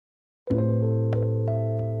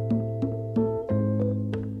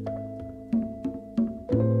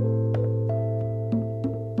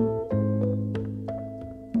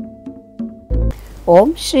ಓಂ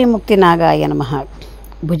ಶ್ರೀ ಮುಕ್ತಿನಾಗಾಯ ನಮಃ.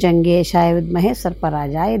 ಭುಜಂಗೇಶಾಯ ವಿದ್ಮಹೇ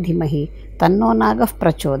ಸರ್ಪರಾಜಾಯ ಧೀಮಹಿ ತನ್ನೋ ನಾಗಃ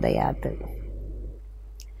ಪ್ರಚೋದಯಾತ್.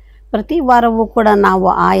 ಪ್ರತಿ ವಾರವೂ ಕೂಡ ನಾವು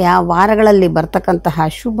ಆಯಾ ವಾರಗಳಲ್ಲಿ ಬರ್ತಕ್ಕಂತಹ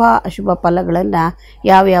ಶುಭ ಅಶುಭ ಫಲಗಳನ್ನು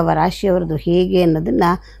ಯಾವ್ಯಾವ ರಾಶಿಯವರದು ಹೇಗೆ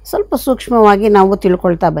ಅನ್ನೋದನ್ನು ಸ್ವಲ್ಪ ಸೂಕ್ಷ್ಮವಾಗಿ ನಾವು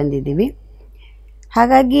ತಿಳ್ಕೊಳ್ತಾ ಬಂದಿದ್ದೀವಿ.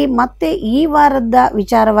 ಹಾಗಾಗಿ ಮತ್ತೆ ಈ ವಾರದ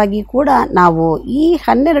ವಿಚಾರವಾಗಿ ಕೂಡ ನಾವು ಈ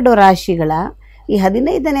 12 ರಾಶಿಗಳ ಈ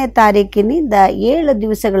 15ನೇ ತಾರೀಕಿನಿಂದ 7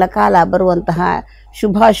 ದಿವಸಗಳ ಕಾಲ ಬರುವಂತಹ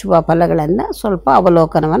ಶುಭಾಶುಭ ಫಲಗಳನ್ನು ಸ್ವಲ್ಪ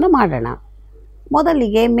ಅವಲೋಕನವನ್ನು ಮಾಡೋಣ.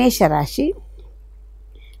 ಮೊದಲಿಗೆ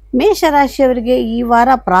ಮೇಷರಾಶಿಯವರಿಗೆ ಈ ವಾರ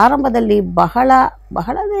ಪ್ರಾರಂಭದಲ್ಲಿ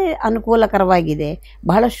ಬಹಳವೇ ಅನುಕೂಲಕರವಾಗಿದೆ,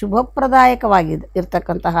 ಬಹಳ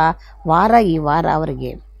ಇರ್ತಕ್ಕಂತಹ ವಾರ ಈ ವಾರ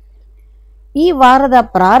ಅವರಿಗೆ. ಈ ವಾರದ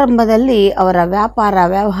ಪ್ರಾರಂಭದಲ್ಲಿ ಅವರ ವ್ಯಾಪಾರ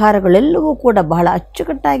ವ್ಯವಹಾರಗಳೆಲ್ಲವೂ ಕೂಡ ಬಹಳ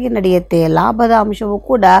ಅಚ್ಚುಕಟ್ಟಾಗಿ ನಡೆಯುತ್ತೆ. ಲಾಭದ ಅಂಶವೂ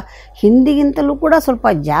ಕೂಡ ಹಿಂದಿಗಿಂತಲೂ ಕೂಡ ಸ್ವಲ್ಪ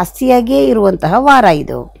ಜಾಸ್ತಿಯಾಗಿಯೇ ಇರುವಂತಹ ವಾರ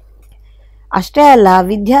ಇದು. ಅಷ್ಟೇ ಅಲ್ಲ,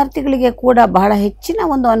 ವಿದ್ಯಾರ್ಥಿಗಳಿಗೆ ಕೂಡ ಬಹಳ ಹೆಚ್ಚಿನ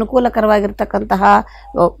ಒಂದು ಅನುಕೂಲಕರವಾಗಿರ್ತಕ್ಕಂತಹ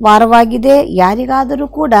ವಾರವಾಗಿದೆ. ಯಾರಿಗಾದರೂ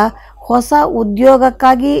ಕೂಡ ಹೊಸ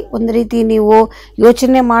ಉದ್ಯೋಗಕ್ಕಾಗಿ ಒಂದು ರೀತಿ ನೀವು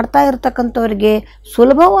ಯೋಚನೆ ಮಾಡ್ತಾ ಇರತಕ್ಕಂಥವ್ರಿಗೆ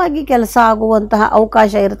ಸುಲಭವಾಗಿ ಕೆಲಸ ಆಗುವಂತಹ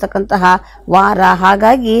ಅವಕಾಶ ಇರತಕ್ಕಂತಹ ವಾರ.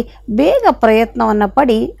 ಹಾಗಾಗಿ ಬೇಗ ಪ್ರಯತ್ನವನ್ನು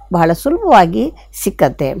ಪಡಿ, ಬಹಳ ಸುಲಭವಾಗಿ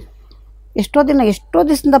ಸಿಕ್ಕತ್ತೆ. ಎಷ್ಟೋ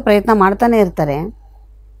ದಿವಸದಿಂದ ಪ್ರಯತ್ನ ಮಾಡ್ತಾನೆ ಇರ್ತಾರೆ.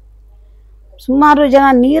 ಸುಮಾರು ಜನ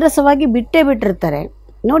ನೀರಸವಾಗಿ ಬಿಟ್ಟಿರ್ತಾರೆ.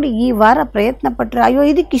 ನೋಡಿ, ಈ ವಾರ ಪ್ರಯತ್ನ ಪಟ್ಟರೆ ಅಯ್ಯೋ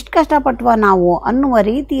ಇದಕ್ಕಿಷ್ಟು ಕಷ್ಟಪಟ್ವಾ ನಾವು ಅನ್ನುವ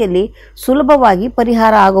ರೀತಿಯಲ್ಲಿ ಸುಲಭವಾಗಿ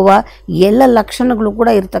ಪರಿಹಾರ ಆಗುವ ಎಲ್ಲ ಲಕ್ಷಣಗಳು ಕೂಡ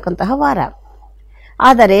ಇರತಕ್ಕಂತಹ ವಾರ.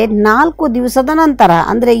 ಆದರೆ 4 ದಿವಸದ ನಂತರ,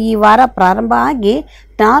 ಅಂದರೆ ಈ ವಾರ ಪ್ರಾರಂಭ ಆಗಿ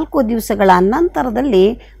 4 ದಿವಸಗಳ ನಂತರದಲ್ಲಿ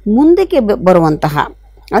ಮುಂದಕ್ಕೆ ಬರುವಂತಹ,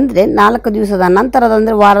 ಅಂದರೆ 4 ದಿವಸದ ನಂತರದ,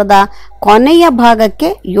 ಅಂದರೆ ವಾರದ ಕೊನೆಯ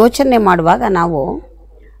ಭಾಗಕ್ಕೆ ಯೋಚನೆ ಮಾಡುವಾಗ ನಾವು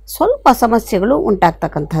ಸ್ವಲ್ಪ ಸಮಸ್ಯೆಗಳು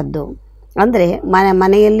ಉಂಟಾಗ್ತಕ್ಕಂಥದ್ದು. ಅಂದರೆ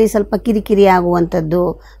ಮನೆಯಲ್ಲಿ ಸ್ವಲ್ಪ ಕಿರಿಕಿರಿ ಆಗುವಂಥದ್ದು,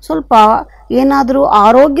 ಸ್ವಲ್ಪ ಏನಾದರೂ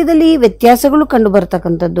ಆರೋಗ್ಯದಲ್ಲಿ ವ್ಯತ್ಯಾಸಗಳು ಕಂಡು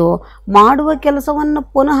ಬರ್ತಕ್ಕಂಥದ್ದು, ಮಾಡುವ ಕೆಲಸವನ್ನು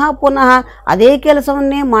ಪುನಃ ಅದೇ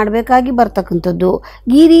ಕೆಲಸವನ್ನೇ ಮಾಡಬೇಕಾಗಿ ಬರ್ತಕ್ಕಂಥದ್ದು,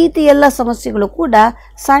 ಈ ರೀತಿ ಎಲ್ಲ ಸಮಸ್ಯೆಗಳು ಕೂಡ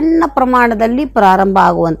ಸಣ್ಣ ಪ್ರಮಾಣದಲ್ಲಿ ಪ್ರಾರಂಭ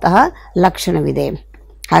ಆಗುವಂತಹ ಲಕ್ಷಣವಿದೆ.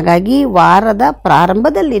 ಹಾಗಾಗಿ ವಾರದ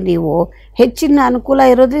ಪ್ರಾರಂಭದಲ್ಲಿ ನೀವು ಹೆಚ್ಚಿನ ಅನುಕೂಲ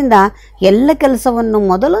ಇರೋದ್ರಿಂದ ಎಲ್ಲ ಕೆಲಸವನ್ನು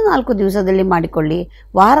ಮೊದಲು 4 ದಿವಸದಲ್ಲಿ ಮಾಡಿಕೊಳ್ಳಿ.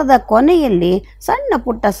 ವಾರದ ಕೊನೆಯಲ್ಲಿ ಸಣ್ಣ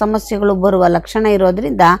ಪುಟ್ಟ ಸಮಸ್ಯೆಗಳು ಬರುವ ಲಕ್ಷಣ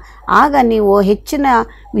ಇರೋದ್ರಿಂದ ಆಗ ನೀವು ಹೆಚ್ಚಿನ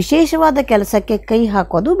ವಿಶೇಷವಾದ ಕೆಲಸಕ್ಕೆ ಕೈ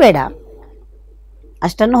ಹಾಕೋದು ಬೇಡ.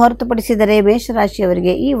 ಅಷ್ಟನ್ನು ಹೊರತುಪಡಿಸಿದರೆ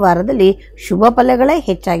ಮೇಷರಾಶಿಯವರಿಗೆ ಈ ವಾರದಲ್ಲಿ ಶುಭ ಫಲಗಳೇ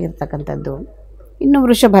ಹೆಚ್ಚಾಗಿರ್ತಕ್ಕಂಥದ್ದು. ಇನ್ನು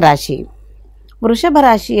ವೃಷಭ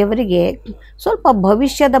ರಾಶಿಯವರಿಗೆ ಸ್ವಲ್ಪ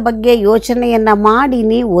ಭವಿಷ್ಯದ ಬಗ್ಗೆ ಯೋಚನೆಯನ್ನು ಮಾಡಿ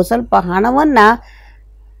ನೀವು ಸ್ವಲ್ಪ ಹಣವನ್ನು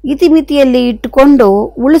ಇತಿಮಿತಿಯಲ್ಲಿ ಇಟ್ಟುಕೊಂಡು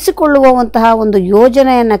ಉಳಿಸಿಕೊಳ್ಳುವಂತಹ ಒಂದು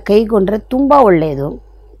ಯೋಜನೆಯನ್ನು ಕೈಗೊಂಡ್ರೆ ತುಂಬ ಒಳ್ಳೆಯದು.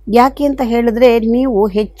 ಯಾಕೆ ಅಂತ ಹೇಳಿದ್ರೆ, ನೀವು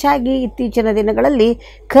ಹೆಚ್ಚಾಗಿ ಇತ್ತೀಚಿನ ದಿನಗಳಲ್ಲಿ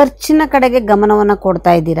ಖರ್ಚಿನ ಕಡೆಗೆ ಗಮನವನ್ನು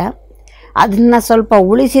ಕೊಡ್ತಾ ಇದ್ದೀರಾ. ಅದನ್ನು ಸ್ವಲ್ಪ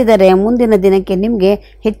ಉಳಿಸಿದರೆ ಮುಂದಿನ ದಿನಕ್ಕೆ ನಿಮಗೆ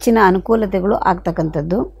ಹೆಚ್ಚಿನ ಅನುಕೂಲತೆಗಳು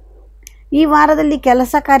ಆಗ್ತಕ್ಕಂಥದ್ದು. ಈ ವಾರದಲ್ಲಿ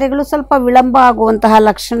ಕೆಲಸ ಕಾರ್ಯಗಳು ಸ್ವಲ್ಪ ವಿಳಂಬ ಆಗುವಂತಹ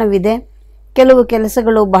ಲಕ್ಷಣವಿದೆ. ಕೆಲವು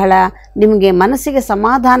ಕೆಲಸಗಳು ಬಹಳ ನಿಮಗೆ ಮನಸ್ಸಿಗೆ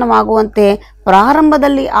ಸಮಾಧಾನವಾಗುವಂತೆ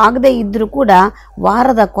ಪ್ರಾರಂಭದಲ್ಲಿ ಆಗದೇ ಇದ್ದರೂ ಕೂಡ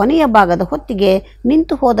ವಾರದ ಕೊನೆಯ ಭಾಗದ ಹೊತ್ತಿಗೆ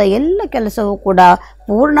ನಿಂತು ಹೋದ ಎಲ್ಲ ಕೆಲಸವೂ ಕೂಡ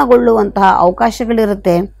ಪೂರ್ಣಗೊಳ್ಳುವಂತಹ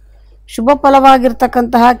ಅವಕಾಶಗಳಿರುತ್ತೆ. ಶುಭ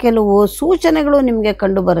ಫಲವಾಗಿರ್ತಕ್ಕಂತಹ ಕೆಲವು ಸೂಚನೆಗಳು ನಿಮಗೆ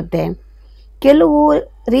ಕಂಡುಬರುತ್ತೆ. ಕೆಲವು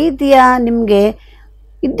ರೀತಿಯ ನಿಮಗೆ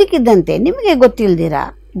ಇದ್ದಕ್ಕಿದ್ದಂತೆ ನಿಮಗೆ ಗೊತ್ತಿಲ್ದಿರ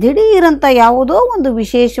ದಿಢೀರಂತ ಯಾವುದೋ ಒಂದು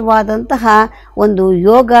ವಿಶೇಷವಾದಂತಹ ಒಂದು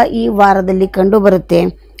ಯೋಗ ಈ ವಾರದಲ್ಲಿ ಕಂಡುಬರುತ್ತೆ.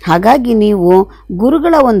 ಹಾಗಾಗಿ ನೀವು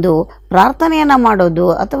ಗುರುಗಳ ಒಂದು ಪ್ರಾರ್ಥನೆಯನ್ನು ಮಾಡೋದು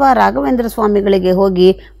ಅಥವಾ ರಾಘವೇಂದ್ರ ಸ್ವಾಮಿಗಳಿಗೆ ಹೋಗಿ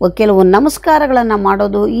ಕೆಲವು ನಮಸ್ಕಾರಗಳನ್ನು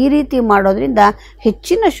ಮಾಡೋದು, ಈ ರೀತಿ ಮಾಡೋದ್ರಿಂದ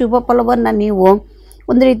ಹೆಚ್ಚಿನ ಶುಭ ಫಲವನ್ನು ನೀವು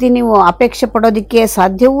ಒಂದು ರೀತಿ ನೀವು ಅಪೇಕ್ಷೆ ಪಡೋದಕ್ಕೆ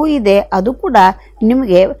ಸಾಧ್ಯವೂ ಇದೆ. ಅದು ಕೂಡ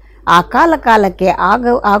ನಿಮಗೆ ಆ ಕಾಲಕ್ಕೆ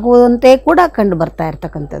ಆಗುವಂತೆ ಕೂಡ ಕಂಡು ಬರ್ತಾ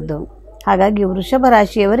ಇರ್ತಕ್ಕಂಥದ್ದು. ಹಾಗಾಗಿ ವೃಷಭ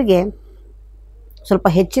ರಾಶಿಯವರಿಗೆ ಸ್ವಲ್ಪ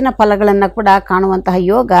ಹೆಚ್ಚಿನ ಫಲಗಳನ್ನು ಕೂಡ ಕಾಣುವಂತಹ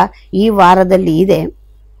ಯೋಗ ಈ ವಾರದಲ್ಲಿ ಇದೆ.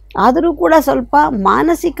 ಆದರೂ ಕೂಡ ಸ್ವಲ್ಪ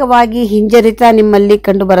ಮಾನಸಿಕವಾಗಿ ಹಿಂಜರಿತ ನಿಮ್ಮಲ್ಲಿ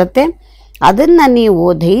ಕಂಡುಬರುತ್ತೆ. ಅದನ್ನು ನೀವು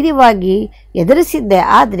ಧೈರ್ಯವಾಗಿ ಎದುರಿಸಿದ್ದೆ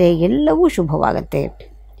ಆದರೆ ಎಲ್ಲವೂ ಶುಭವಾಗುತ್ತೆ.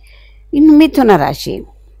 ಇನ್ನು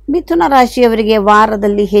ಮಿಥುನ ರಾಶಿಯವರಿಗೆ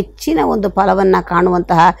ವಾರದಲ್ಲಿ ಹೆಚ್ಚಿನ ಒಂದು ಫಲವನ್ನು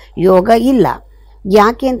ಕಾಣುವಂತಹ ಯೋಗ ಇಲ್ಲ.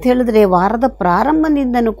 ಯಾಕೆ ಅಂತ ಹೇಳಿದ್ರೆ, ವಾರದ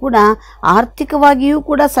ಪ್ರಾರಂಭದಿಂದನೂ ಕೂಡ ಆರ್ಥಿಕವಾಗಿಯೂ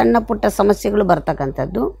ಕೂಡ ಸಣ್ಣ ಪುಟ್ಟ ಸಮಸ್ಯೆಗಳು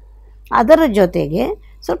ಬರ್ತಕ್ಕಂಥದ್ದು. ಅದರ ಜೊತೆಗೆ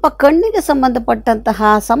ಸ್ವಲ್ಪ ಕಣ್ಣಿಗೆ ಸಂಬಂಧಪಟ್ಟಂತಹ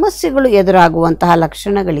ಸಮಸ್ಯೆಗಳು ಎದುರಾಗುವಂತಹ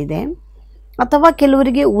ಲಕ್ಷಣಗಳಿದೆ. ಅಥವಾ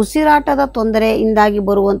ಕೆಲವರಿಗೆ ಉಸಿರಾಟದ ತೊಂದರೆಯಿಂದಾಗಿ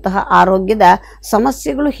ಬರುವಂತಹ ಆರೋಗ್ಯದ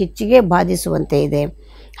ಸಮಸ್ಯೆಗಳು ಹೆಚ್ಚಿಗೆ ಬಾಧಿಸುವಂತೆ ಇದೆ.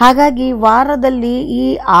 ಹಾಗಾಗಿ ವಾರದಲ್ಲಿ ಈ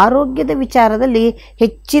ಆರೋಗ್ಯದ ವಿಚಾರದಲ್ಲಿ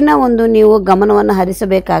ಹೆಚ್ಚಿನ ಒಂದು ನೀವು ಗಮನವನ್ನು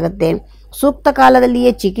ಹರಿಸಬೇಕಾಗತ್ತೆ. ಸೂಕ್ತ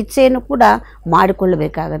ಕಾಲದಲ್ಲಿಯೇ ಚಿಕಿತ್ಸೆಯನ್ನು ಕೂಡ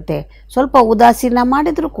ಮಾಡಿಕೊಳ್ಳಬೇಕಾಗತ್ತೆ. ಸ್ವಲ್ಪ ಉದಾಸೀನ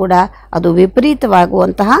ಮಾಡಿದರೂ ಕೂಡ ಅದು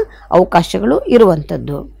ವಿಪರೀತವಾಗುವಂತಹ ಅವಕಾಶಗಳು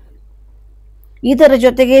ಇರುವಂಥದ್ದು. ಇದರ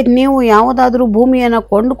ಜೊತೆಗೆ ನೀವು ಯಾವುದಾದ್ರೂ ಭೂಮಿಯನ್ನು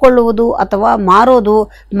ಕೊಂಡುಕೊಳ್ಳುವುದು ಅಥವಾ ಮಾರೋದು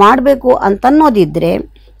ಮಾಡಬೇಕು ಅಂತನ್ನೋದಿದ್ದರೆ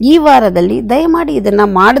ಈ ವಾರದಲ್ಲಿ ದಯಮಾಡಿ ಇದನ್ನು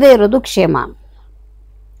ಮಾಡದೇ ಇರೋದು ಕ್ಷೇಮ.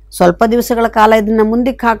 ಸ್ವಲ್ಪ ದಿವಸಗಳ ಕಾಲ ಇದನ್ನು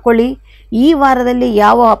ಮುಂದಕ್ಕೆ ಹಾಕ್ಕೊಳ್ಳಿ. ಈ ವಾರದಲ್ಲಿ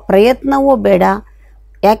ಯಾವ ಪ್ರಯತ್ನವೂ ಬೇಡ.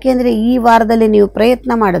 ಯಾಕೆಂದರೆ ಈ ವಾರದಲ್ಲಿ ನೀವು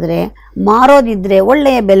ಪ್ರಯತ್ನ ಮಾಡಿದ್ರೆ ಮಾರೋದಿದ್ದರೆ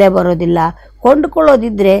ಒಳ್ಳೆಯ ಬೆಲೆ ಬರೋದಿಲ್ಲ,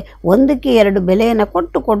 ಕೊಂಡುಕೊಳ್ಳೋದಿದ್ದರೆ ಒಂದಕ್ಕೆ ಎರಡು ಬೆಲೆಯನ್ನು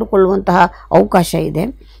ಕೊಟ್ಟು ಕೊಂಡುಕೊಳ್ಳುವಂತಹ ಅವಕಾಶ ಇದೆ.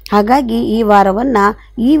 ಹಾಗಾಗಿ ಈ ವಾರವನ್ನು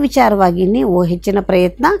ಈ ವಿಚಾರವಾಗಿ ನೀವು ಹೆಚ್ಚಿನ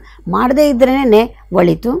ಪ್ರಯತ್ನ ಮಾಡದೇ ಇದ್ರೇ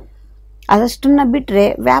ಒಳಿತು. ಅದಷ್ಟನ್ನು ಬಿಟ್ಟರೆ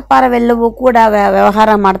ವ್ಯಾಪಾರವೆಲ್ಲವೂ ಕೂಡ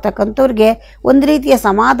ವ್ಯವಹಾರ ಮಾಡ್ತಕ್ಕಂಥವ್ರಿಗೆ ಒಂದು ರೀತಿಯ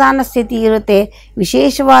ಸಮಾಧಾನ ಸ್ಥಿತಿ ಇರುತ್ತೆ.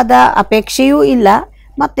 ವಿಶೇಷವಾದ ಅಪೇಕ್ಷೆಯೂ ಇಲ್ಲ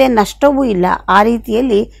ಮತ್ತು ನಷ್ಟವೂ ಇಲ್ಲ. ಆ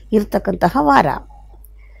ರೀತಿಯಲ್ಲಿ ಇರತಕ್ಕಂತಹ ವಾರ.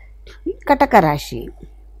 ಕಟಕ ರಾಶಿ.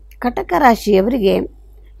 ಕಟಕ ರಾಶಿಯವರಿಗೆ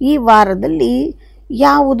ಈ ವಾರದಲ್ಲಿ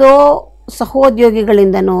ಯಾವುದೋ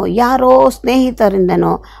ಸಹೋದ್ಯೋಗಿಗಳಿಂದನೋ ಯಾರೋ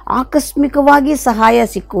ಸ್ನೇಹಿತರಿಂದನೋ ಆಕಸ್ಮಿಕವಾಗಿ ಸಹಾಯ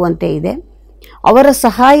ಸಿಕ್ಕುವಂತೆ ಇದೆ. ಅವರ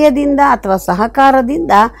ಸಹಾಯದಿಂದ ಅಥವಾ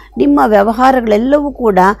ಸಹಕಾರದಿಂದ ನಿಮ್ಮ ವ್ಯವಹಾರಗಳೆಲ್ಲವೂ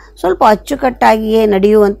ಕೂಡ ಸ್ವಲ್ಪ ಅಚ್ಚುಕಟ್ಟಾಗಿಯೇ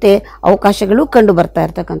ನಡೆಯುವಂತೆ ಅವಕಾಶಗಳು ಕಂಡು ಬರ್ತಾ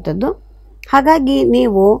ಇರ್ತಕ್ಕಂಥದ್ದು. ಹಾಗಾಗಿ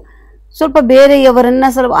ನೀವು ಸ್ವಲ್ಪ ಬೇರೆಯವರನ್ನು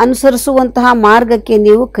ಸ್ವಲ್ಪ ಅನುಸರಿಸುವಂತಹ ಮಾರ್ಗಕ್ಕೆ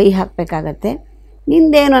ನೀವು ಕೈ ಹಾಕಬೇಕಾಗತ್ತೆ.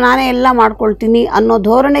 ನಿಂದೇನು ನಾನೇ ಎಲ್ಲ ಮಾಡ್ಕೊಳ್ತೀನಿ ಅನ್ನೋ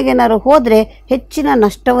ಧೋರಣೆಗೇನಾದ್ರು ಹೋದರೆ ಹೆಚ್ಚಿನ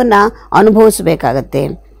ನಷ್ಟವನ್ನು ಅನುಭವಿಸಬೇಕಾಗತ್ತೆ.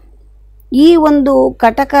 ಈ ಒಂದು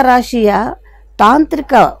ಕಟಕ ರಾಶಿಯ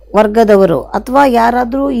ತಾಂತ್ರಿಕ ವರ್ಗದವರು ಅಥವಾ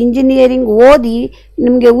ಯಾರಾದರೂ ಇಂಜಿನಿಯರಿಂಗ್ ಓದಿ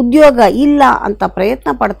ನಿಮಗೆ ಉದ್ಯೋಗ ಇಲ್ಲ ಅಂತ ಪ್ರಯತ್ನ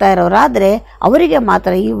ಪಡ್ತಾ ಇರೋರಾದರೆ ಅವರಿಗೆ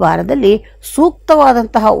ಮಾತ್ರ ಈ ವಾರದಲ್ಲಿ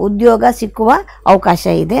ಸೂಕ್ತವಾದಂತಹ ಉದ್ಯೋಗ ಸಿಕ್ಕುವ ಅವಕಾಶ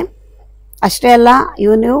ಇದೆ. ಅಷ್ಟೇ ಅಲ್ಲ,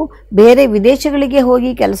 ನೀವು ಬೇರೆ ವಿದೇಶಗಳಿಗೆ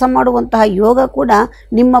ಹೋಗಿ ಕೆಲಸ ಮಾಡುವಂತಹ ಯೋಗ ಕೂಡ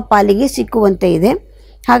ನಿಮ್ಮ ಪಾಲಿಗೆ ಸಿಕ್ಕುವಂತೆ ಇದೆ.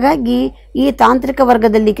 ಹಾಗಾಗಿ ಈ ತಾಂತ್ರಿಕ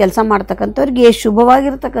ವರ್ಗದಲ್ಲಿ ಕೆಲಸ ಮಾಡ್ತಕ್ಕಂಥವ್ರಿಗೆ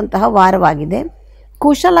ಶುಭವಾಗಿರ್ತಕ್ಕಂತಹ ವಾರವಾಗಿದೆ.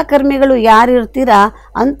 ಕುಶಲಕರ್ಮಿಗಳು ಯಾರಿರ್ತೀರಾ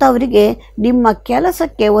ಅಂಥವರಿಗೆ ನಿಮ್ಮ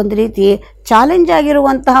ಕೆಲಸಕ್ಕೆ ಒಂದು ರೀತಿ ಚಾಲೆಂಜ್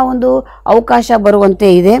ಆಗಿರುವಂತಹ ಒಂದು ಅವಕಾಶ ಬರುವಂತೆ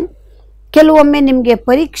ಇದೆ. ಕೆಲವೊಮ್ಮೆ ನಿಮಗೆ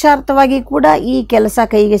ಪರೀಕ್ಷಾರ್ಥವಾಗಿ ಕೂಡ ಈ ಕೆಲಸ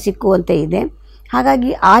ಕೈಗೆ ಸಿಕ್ಕುವಂತೆ ಇದೆ. ಹಾಗಾಗಿ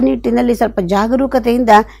ಆ ನಿಟ್ಟಿನಲ್ಲಿ ಸ್ವಲ್ಪ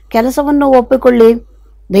ಜಾಗರೂಕತೆಯಿಂದ ಕೆಲಸವನ್ನು ಒಪ್ಪಿಕೊಳ್ಳಿ.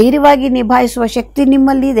 ಧೈರ್ಯವಾಗಿ ನಿಭಾಯಿಸುವ ಶಕ್ತಿ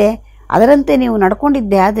ನಿಮ್ಮಲ್ಲಿದೆ. ಅದರಂತೆ ನೀವು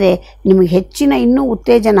ನಡ್ಕೊಂಡಿದ್ದೆ ಆದರೆ ನಿಮಗೆ ಹೆಚ್ಚಿನ ಇನ್ನೂ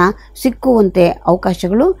ಉತ್ತೇಜನ ಸಿಕ್ಕುವಂತೆ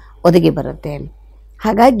ಅವಕಾಶಗಳು ಒದಗಿ ಬರುತ್ತೆ.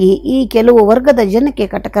 ಹಾಗಾಗಿ ಈ ಕೆಲವು ವರ್ಗದ ಜನಕ್ಕೆ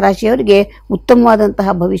ಕಟಕ ರಾಶಿಯವರಿಗೆ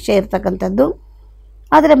ಉತ್ತಮವಾದಂತಹ ಭವಿಷ್ಯ ಇರತಕ್ಕಂಥದ್ದು.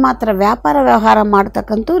 ಆದರೆ ಮಾತ್ರ ವ್ಯಾಪಾರ ವ್ಯವಹಾರ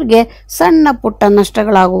ಮಾಡ್ತಕ್ಕಂಥವ್ರಿಗೆ ಸಣ್ಣ ಪುಟ್ಟ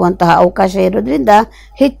ನಷ್ಟಗಳಾಗುವಂತಹ ಅವಕಾಶ ಇರೋದ್ರಿಂದ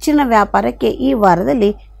ಹೆಚ್ಚಿನ ವ್ಯಾಪಾರಕ್ಕೆ ಈ ವಾರದಲ್ಲಿ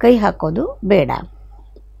ಕೈ ಹಾಕೋದು ಬೇಡ.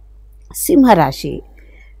 ಸಿಂಹರಾಶಿ.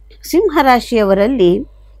 ಸಿಂಹರಾಶಿಯವರಲ್ಲಿ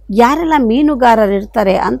ಯಾರೆಲ್ಲ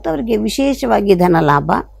ಮೀನುಗಾರರಿರ್ತಾರೆ ಅಂಥವ್ರಿಗೆ ವಿಶೇಷವಾಗಿ ಧನ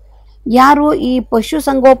ಲಾಭ. ಯಾರು ಈ ಪಶು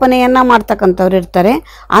ಸಂಗೋಪನೆಯನ್ನು ಮಾಡ್ತಕ್ಕಂಥವ್ರು ಇರ್ತಾರೆ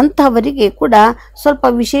ಅಂಥವರಿಗೆ ಕೂಡ ಸ್ವಲ್ಪ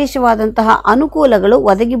ವಿಶೇಷವಾದಂತಹ ಅನುಕೂಲಗಳು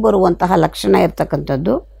ಒದಗಿ ಬರುವಂತಹ ಲಕ್ಷಣ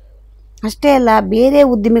ಇರ್ತಕ್ಕಂಥದ್ದು. ಅಷ್ಟೇ ಅಲ್ಲ, ಬೇರೆ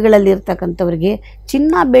ಉದ್ದಿಮೆಗಳಲ್ಲಿ ಇರ್ತಕ್ಕಂಥವ್ರಿಗೆ,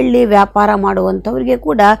 ಚಿನ್ನ ಬೆಳ್ಳಿ ವ್ಯಾಪಾರ ಮಾಡುವಂಥವ್ರಿಗೆ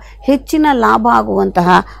ಕೂಡ ಹೆಚ್ಚಿನ ಲಾಭ ಆಗುವಂತಹ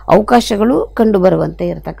ಅವಕಾಶಗಳು ಕಂಡುಬರುವಂತೆ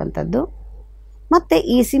ಇರತಕ್ಕಂಥದ್ದು. ಮತ್ತು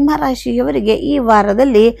ಈ ಸಿಂಹರಾಶಿಯವರಿಗೆ ಈ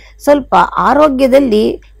ವಾರದಲ್ಲಿ ಸ್ವಲ್ಪ ಆರೋಗ್ಯದಲ್ಲಿ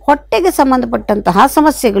ಹೊಟ್ಟೆಗೆ ಸಂಬಂಧಪಟ್ಟಂತಹ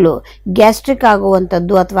ಸಮಸ್ಯೆಗಳು, ಗ್ಯಾಸ್ಟ್ರಿಕ್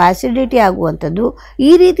ಆಗುವಂಥದ್ದು ಅಥವಾ ಆ್ಯಸಿಡಿಟಿ ಆಗುವಂಥದ್ದು,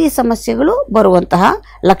 ಈ ರೀತಿ ಸಮಸ್ಯೆಗಳು ಬರುವಂತಹ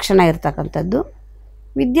ಲಕ್ಷಣ ಇರ್ತಕ್ಕಂಥದ್ದು.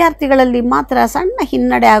 ವಿದ್ಯಾರ್ಥಿಗಳಲ್ಲಿ ಮಾತ್ರ ಸಣ್ಣ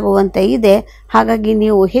ಹಿನ್ನಡೆ ಆಗುವಂತೆ ಇದೆ. ಹಾಗಾಗಿ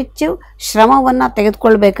ನೀವು ಹೆಚ್ಚು ಶ್ರಮವನ್ನು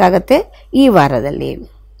ತೆಗೆದುಕೊಳ್ಬೇಕಾಗತ್ತೆ ಈ ವಾರದಲ್ಲಿ.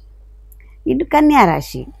 ಇನ್ನು ಕನ್ಯಾ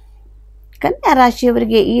ರಾಶಿ. ಕನ್ಯಾ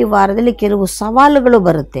ರಾಶಿಯವರಿಗೆ ಈ ವಾರದಲ್ಲಿ ಕೆಲವು ಸವಾಲುಗಳು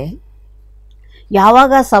ಬರುತ್ತೆ.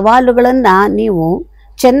 ಯಾವಾಗ ಸವಾಲುಗಳನ್ನು ನೀವು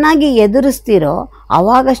ಚೆನ್ನಾಗಿ ಎದುರಿಸ್ತೀರೋ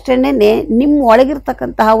ಆವಾಗಷ್ಟೇ ನಿಮ್ಮ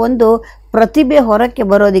ಒಳಗಿರ್ತಕ್ಕಂತಹ ಒಂದು ಪ್ರತಿಭೆ ಹೊರಕ್ಕೆ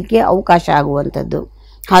ಬರೋದಕ್ಕೆ ಅವಕಾಶ ಆಗುವಂಥದ್ದು.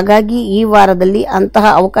 ಹಾಗಾಗಿ ಈ ವಾರದಲ್ಲಿ ಅಂತಹ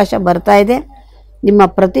ಅವಕಾಶ ಬರ್ತಾ ಇದೆ. ನಿಮ್ಮ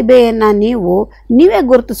ಪ್ರತಿಭೆಯನ್ನು ನೀವೇ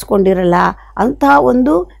ಗುರುತಿಸ್ಕೊಂಡಿರಲ್ಲ, ಅಂತಹ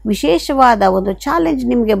ಒಂದು ವಿಶೇಷವಾದ ಒಂದು ಚಾಲೆಂಜ್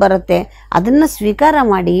ನಿಮಗೆ ಬರುತ್ತೆ. ಅದನ್ನು ಸ್ವೀಕಾರ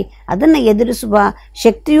ಮಾಡಿ ಅದನ್ನು ಎದುರಿಸುವ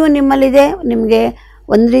ಶಕ್ತಿಯೂ ನಿಮ್ಮಲ್ಲಿದೆ, ನಿಮಗೆ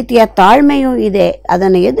ಒಂದು ರೀತಿಯ ತಾಳ್ಮೆಯೂ ಇದೆ.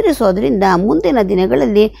 ಅದನ್ನು ಎದುರಿಸೋದ್ರಿಂದ ಮುಂದಿನ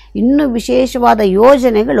ದಿನಗಳಲ್ಲಿ ಇನ್ನೂ ವಿಶೇಷವಾದ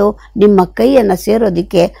ಯೋಜನೆಗಳು ನಿಮ್ಮ ಕೈಯನ್ನು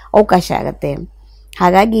ಸೇರೋದಕ್ಕೆ ಅವಕಾಶ ಆಗುತ್ತೆ.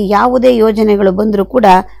 ಹಾಗಾಗಿ ಯಾವುದೇ ಯೋಜನೆಗಳು ಬಂದರೂ ಕೂಡ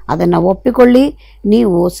ಅದನ್ನು ಒಪ್ಪಿಕೊಳ್ಳಿ.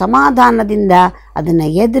 ನೀವು ಸಮಾಧಾನದಿಂದ ಅದನ್ನು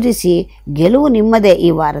ಎದುರಿಸಿ ಗೆಲುವು ನಿಮ್ಮದೇ.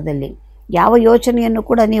 ಈ ವಾರದಲ್ಲಿ ಯಾವ ಯೋಚನೆಯನ್ನು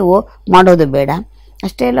ಕೂಡ ನೀವು ಮಾಡೋದು ಬೇಡ.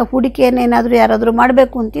 ಅಷ್ಟೇ ಅಲ್ಲ, ಹೂಡಿಕೆಯನ್ನೇನಾದರೂ ಯಾರಾದರೂ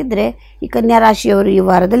ಮಾಡಬೇಕು ಅಂತಿದ್ದರೆ ಈ ಕನ್ಯಾ ರಾಶಿಯವರು ಈ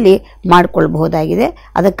ವಾರದಲ್ಲಿ ಮಾಡಿಕೊಳ್ಬಹುದಾಗಿದೆ.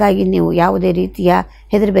 ಅದಕ್ಕಾಗಿ ನೀವು ಯಾವುದೇ ರೀತಿಯ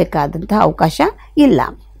ಹೆದರಬೇಕಾದಂತಹ ಅವಕಾಶ ಇಲ್ಲ.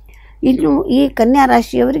 ಇನ್ನು ಈ ಕನ್ಯಾ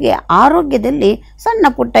ರಾಶಿಯವರಿಗೆ ಆರೋಗ್ಯದಲ್ಲಿ ಸಣ್ಣ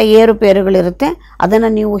ಪುಟ್ಟ ಏರುಪೇರುಗಳಿರುತ್ತೆ. ಅದನ್ನು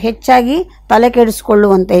ನೀವು ಹೆಚ್ಚಾಗಿ ತಲೆ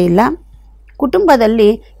ಕೆಡಿಸ್ಕೊಳ್ಳುವಂತೆ ಇಲ್ಲ. ಕುಟುಂಬದಲ್ಲಿ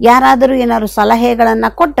ಯಾರಾದರೂ ಏನಾದರೂ ಸಲಹೆಗಳನ್ನು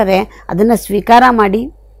ಕೊಟ್ಟರೆ ಅದನ್ನು ಸ್ವೀಕಾರ ಮಾಡಿ.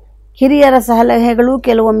 ಹಿರಿಯರ ಸಲಹೆಗಳು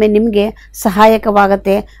ಕೆಲವೊಮ್ಮೆ ನಿಮಗೆ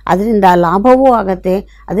ಸಹಾಯಕವಾಗತ್ತೆ, ಅದರಿಂದ ಲಾಭವೂ ಆಗತ್ತೆ.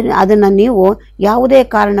 ಅದನ್ನು ನೀವು ಯಾವುದೇ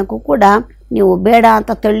ಕಾರಣಕ್ಕೂ ಕೂಡ ನೀವು ಬೇಡ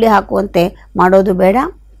ಅಂತ ತಳ್ಳಿ ಹಾಕುವಂತೆ ಮಾಡೋದು ಬೇಡ,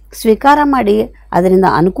 ಸ್ವೀಕಾರ ಮಾಡಿ, ಅದರಿಂದ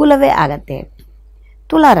ಅನುಕೂಲವೇ ಆಗತ್ತೆ.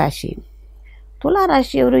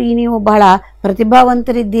 ತುಲಾರಾಶಿಯವರು ನೀವು ಬಹಳ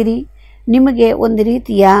ಪ್ರತಿಭಾವಂತರಿದ್ದೀರಿ. ನಿಮಗೆ ಒಂದು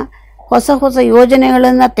ರೀತಿಯ ಹೊಸ ಹೊಸ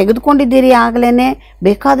ಯೋಜನೆಗಳನ್ನು ತೆಗೆದುಕೊಂಡಿದ್ದೀರಿ, ಆಗಲೇ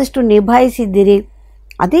ಬೇಕಾದಷ್ಟು ನಿಭಾಯಿಸಿದ್ದೀರಿ.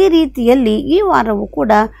 ಅದೇ ರೀತಿಯಲ್ಲಿ ಈ ವಾರವೂ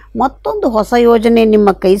ಕೂಡ ಮತ್ತೊಂದು ಹೊಸ ಯೋಜನೆ ನಿಮ್ಮ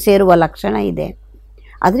ಕೈ ಸೇರುವ ಲಕ್ಷಣ ಇದೆ.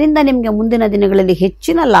 ಅದರಿಂದ ನಿಮಗೆ ಮುಂದಿನ ದಿನಗಳಲ್ಲಿ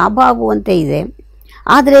ಹೆಚ್ಚಿನ ಲಾಭ ಆಗುವಂತೆ ಇದೆ.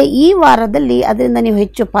 ಆದರೆ ಈ ವಾರದಲ್ಲಿ ಅದರಿಂದ ನೀವು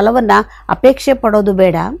ಹೆಚ್ಚು ಫಲವನ್ನು ಅಪೇಕ್ಷೆ ಪಡೋದು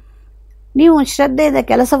ಬೇಡ. ನೀವು ಶ್ರದ್ಧೆಯಿಂದ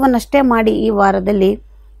ಕೆಲಸವನ್ನಷ್ಟೇ ಮಾಡಿ. ಈ ವಾರದಲ್ಲಿ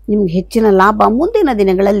ನಿಮಗೆ ಹೆಚ್ಚಿನ ಲಾಭ ಮುಂದಿನ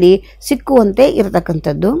ದಿನಗಳಲ್ಲಿ ಸಿಕ್ಕುವಂತೆ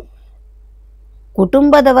ಇರತಕ್ಕಂಥದ್ದು.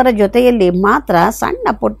 ಕುಟುಂಬದವರ ಜೊತೆಯಲ್ಲಿ ಮಾತ್ರ ಸಣ್ಣ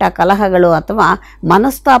ಪುಟ್ಟ ಕಲಹಗಳು ಅಥವಾ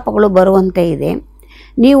ಮನಸ್ತಾಪಗಳು ಬರುವಂತೆ ಇದೆ.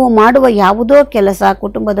 ನೀವು ಮಾಡುವ ಯಾವುದೋ ಕೆಲಸ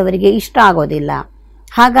ಕುಟುಂಬದವರಿಗೆ ಇಷ್ಟ ಆಗೋದಿಲ್ಲ.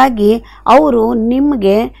 ಹಾಗಾಗಿ ಅವರು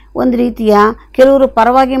ನಿಮಗೆ ಒಂದು ರೀತಿಯ ಕೆಲವರು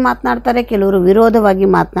ಪರವಾಗಿ ಮಾತನಾಡ್ತಾರೆ, ಕೆಲವರು ವಿರೋಧವಾಗಿ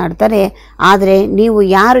ಮಾತನಾಡ್ತಾರೆ. ಆದರೆ ನೀವು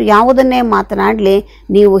ಯಾವುದನ್ನೇ ಮಾತನಾಡಲಿ,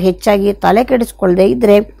 ನೀವು ಹೆಚ್ಚಾಗಿ ತಲೆ ಕೆಡಿಸ್ಕೊಳ್ಳದೆ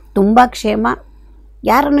ಇದ್ದರೆ ತುಂಬ ಕ್ಷೇಮ.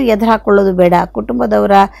 ಯಾರನ್ನು ಎದುರು ಹಾಕ್ಕೊಳ್ಳೋದು ಬೇಡ.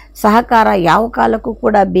 ಕುಟುಂಬದವರ ಸಹಕಾರ ಯಾವ ಕಾಲಕ್ಕೂ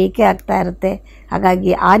ಕೂಡ ಬೇಕೇ ಆಗ್ತಾ ಇರುತ್ತೆ.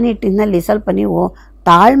 ಹಾಗಾಗಿ ಆ ನಿಟ್ಟಿನಲ್ಲಿ ಸ್ವಲ್ಪ ನೀವು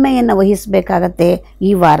ತಾಳ್ಮೆಯನ್ನು ವಹಿಸಬೇಕಾಗತ್ತೆ ಈ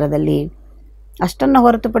ವಾರದಲ್ಲಿ. ಅಷ್ಟನ್ನು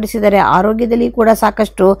ಹೊರತುಪಡಿಸಿದರೆ ಆರೋಗ್ಯದಲ್ಲಿ ಕೂಡ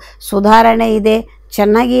ಸಾಕಷ್ಟು ಸುಧಾರಣೆ ಇದೆ.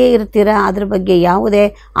 ಚೆನ್ನಾಗಿಯೇ ಇರ್ತೀರಾ, ಅದ್ರ ಬಗ್ಗೆ ಯಾವುದೇ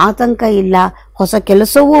ಆತಂಕ ಇಲ್ಲ. ಹೊಸ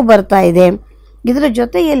ಕೆಲಸವೂ ಬರ್ತಾ ಇದೆ. ಇದರ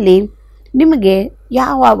ಜೊತೆಯಲ್ಲಿ ನಿಮಗೆ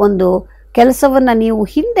ಯಾವ ಒಂದು ಕೆಲಸವನ್ನು ನೀವು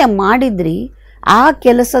ಹಿಂದೆ ಮಾಡಿದ್ರಿ, ಆ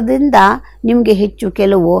ಕೆಲಸದಿಂದ ನಿಮಗೆ ಹೆಚ್ಚು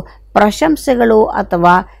ಕೆಲವು ಪ್ರಶಂಸೆಗಳು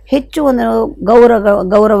ಅಥವಾ ಹೆಚ್ಚು ಒಂದು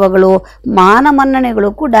ಗೌರವಗಳು,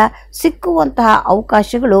 ಮಾನಮನ್ನಣೆಗಳು ಕೂಡ ಸಿಕ್ಕುವಂತಹ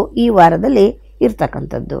ಅವಕಾಶಗಳು ಈ ವಾರದಲ್ಲಿ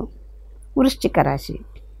ಇರ್ತಕ್ಕಂಥದ್ದು. ವೃಶ್ಚಿಕ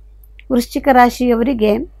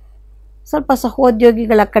ರಾಶಿಯವರಿಗೆ ಸ್ವಲ್ಪ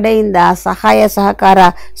ಸಹೋದ್ಯೋಗಿಗಳ ಕಡೆಯಿಂದ ಸಹಾಯ ಸಹಕಾರ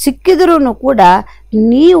ಸಿಕ್ಕಿದ್ರೂ ಕೂಡ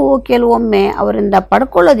ನೀವು ಕೆಲವೊಮ್ಮೆ ಅವರಿಂದ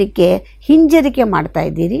ಪಡ್ಕೊಳ್ಳೋದಕ್ಕೆ ಹಿಂಜರಿಕೆ ಮಾಡ್ತಾ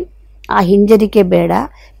ಇದ್ದೀರಿ. ಆ ಹಿಂಜರಿಕೆ ಬೇಡ.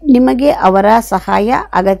 ನಿಮಗೆ ಅವರ ಸಹಾಯ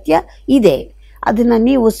ಅಗತ್ಯ ಇದೆ. ಅದನ್ನು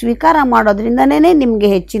ನೀವು ಸ್ವೀಕಾರ ಮಾಡೋದ್ರಿಂದನೇ ನಿಮಗೆ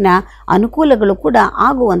ಹೆಚ್ಚಿನ ಅನುಕೂಲಗಳು ಕೂಡ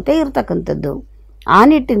ಆಗುವಂತೆ ಇರತಕ್ಕಂಥದ್ದು. ಆ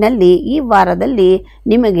ನಿಟ್ಟಿನಲ್ಲಿ ಈ ವಾರದಲ್ಲಿ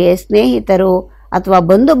ನಿಮಗೆ ಸ್ನೇಹಿತರು ಅಥವಾ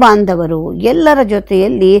ಬಂಧು ಬಾಂಧವರು ಎಲ್ಲರ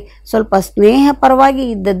ಜೊತೆಯಲ್ಲಿ ಸ್ವಲ್ಪ ಸ್ನೇಹಪರವಾಗಿ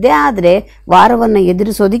ಇದ್ದದ್ದೇ ಆದರೆ ವಾರವನ್ನು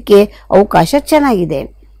ಎದುರಿಸೋದಕ್ಕೆ ಅವಕಾಶ ಚೆನ್ನಾಗಿದೆ.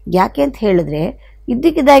 ಯಾಕೆ ಅಂತ ಹೇಳಿದ್ರೆ,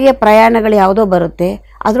 ಇದ್ದಕ್ಕಿದ್ದಾಗೆ ಪ್ರಯಾಣಗಳು ಯಾವುದೋ ಬರುತ್ತೆ,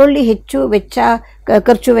 ಅದರಲ್ಲಿ ಹೆಚ್ಚು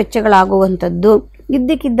ಖರ್ಚು ವೆಚ್ಚಗಳಾಗುವಂಥದ್ದು.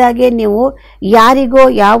 ಇದ್ದಕ್ಕಿದ್ದಾಗೆ ನೀವು ಯಾರಿಗೋ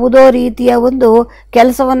ಯಾವುದೋ ರೀತಿಯ ಒಂದು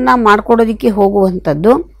ಕೆಲಸವನ್ನು ಮಾಡಿಕೊಡೋದಕ್ಕೆ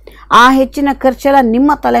ಹೋಗುವಂಥದ್ದು, ಆ ಹೆಚ್ಚಿನ ಖರ್ಚೆಲ್ಲ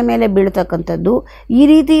ನಿಮ್ಮ ತಲೆ ಮೇಲೆ ಬೀಳ್ತಕ್ಕಂಥದ್ದು, ಈ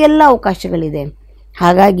ರೀತಿ ಎಲ್ಲ ಅವಕಾಶಗಳಿದೆ.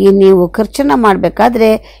 ಹಾಗಾಗಿ ನೀವು ಖರ್ಚನ್ನು ಮಾಡಬೇಕಾದ್ರೆ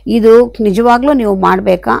ಇದು ನಿಜವಾಗ್ಲೂ ನೀವು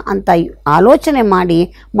ಮಾಡಬೇಕಾ ಅಂತ ಆಲೋಚನೆ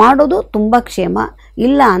ಮಾಡೋದು ತುಂಬ ಕ್ಷೇಮ.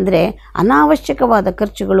 ಇಲ್ಲ ಅಂದರೆ ಅನಾವಶ್ಯಕವಾದ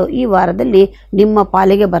ಖರ್ಚುಗಳು ಈ ವಾರದಲ್ಲಿ ನಿಮ್ಮ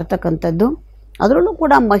ಪಾಲಿಗೆ ಬರ್ತಕ್ಕಂಥದ್ದು. ಅದರಲ್ಲೂ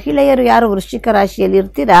ಕೂಡ ಮಹಿಳೆಯರು ಯಾರು ವೃಶ್ಚಿಕ ರಾಶಿಯಲ್ಲಿ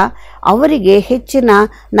ಇರ್ತೀರಾ ಅವರಿಗೆ ಹೆಚ್ಚಿನ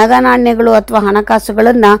ನಗನಾಣ್ಯಗಳು ಅಥವಾ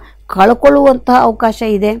ಹಣಕಾಸುಗಳನ್ನು ಕಳ್ಕೊಳ್ಳುವಂತಹ ಅವಕಾಶ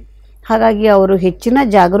ಇದೆ. ಹಾಗಾಗಿ ಅವರು ಹೆಚ್ಚಿನ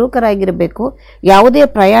ಜಾಗರೂಕರಾಗಿರಬೇಕು. ಯಾವುದೇ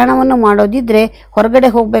ಪ್ರಯಾಣವನ್ನು ಮಾಡೋದಿದ್ದರೆ ಹೊರಗಡೆ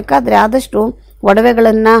ಹೋಗಬೇಕಾದ್ರೆ ಆದಷ್ಟು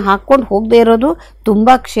ಒಡವೆಗಳನ್ನು ಹಾಕ್ಕೊಂಡು ಹೋಗದೇ ಇರೋದು ತುಂಬ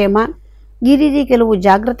ಕ್ಷೇಮ. ಈ ರೀತಿ ಕೆಲವು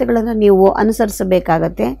ಜಾಗ್ರತೆಗಳನ್ನು ನೀವು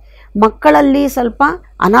ಅನುಸರಿಸಬೇಕಾಗತ್ತೆ. ಮಕ್ಕಳಲ್ಲಿ ಸ್ವಲ್ಪ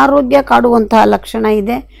ಅನಾರೋಗ್ಯ ಕಾಡುವಂತಹ ಲಕ್ಷಣ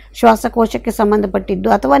ಇದೆ. ಶ್ವಾಸಕೋಶಕ್ಕೆ ಸಂಬಂಧಪಟ್ಟಿದ್ದು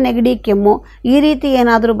ಅಥವಾ ನೆಗಡಿ, ಕೆಮ್ಮು ಈ ರೀತಿ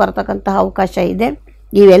ಏನಾದರೂ ಬರ್ತಕ್ಕಂತಹ ಅವಕಾಶ ಇದೆ.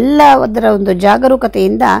 ಇವೆಲ್ಲದರ ಒಂದು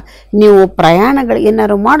ಜಾಗರೂಕತೆಯಿಂದ ನೀವು ಪ್ರಯಾಣಗಳು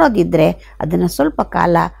ಏನಾದ್ರು ಮಾಡೋದಿದ್ದರೆ ಅದನ್ನು ಸ್ವಲ್ಪ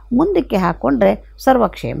ಕಾಲ ಮುಂದಕ್ಕೆ ಹಾಕ್ಕೊಂಡ್ರೆ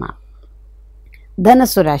ಸರ್ವಕ್ಷೇಮ.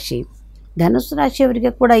 ಧನಸ್ಸು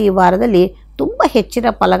ರಾಶಿಯವರಿಗೆ ಕೂಡ ಈ ವಾರದಲ್ಲಿ ತುಂಬ ಹೆಚ್ಚಿನ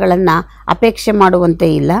ಫಲಗಳನ್ನು ಅಪೇಕ್ಷೆ ಮಾಡುವಂತೆ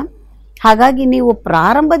ಇಲ್ಲ. ಹಾಗಾಗಿ ನೀವು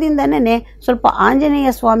ಪ್ರಾರಂಭದಿಂದನೇ ಸ್ವಲ್ಪ ಆಂಜನೇಯ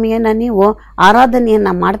ಸ್ವಾಮಿಯನ್ನು ನೀವು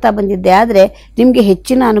ಆರಾಧನೆಯನ್ನು ಮಾಡ್ತಾ ಬಂದಿದ್ದೆ ಆದರೆ ನಿಮಗೆ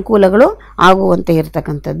ಹೆಚ್ಚಿನ ಅನುಕೂಲಗಳು ಆಗುವಂತೆ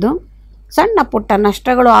ಇರತಕ್ಕಂಥದ್ದು. ಸಣ್ಣ ಪುಟ್ಟ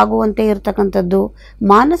ನಷ್ಟಗಳು ಆಗುವಂತೆ ಇರತಕ್ಕಂಥದ್ದು.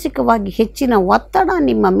 ಮಾನಸಿಕವಾಗಿ ಹೆಚ್ಚಿನ ಒತ್ತಡ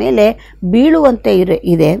ನಿಮ್ಮ ಮೇಲೆ ಬೀಳುವಂತೆ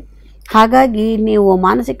ಇದೆ. ಹಾಗಾಗಿ ನೀವು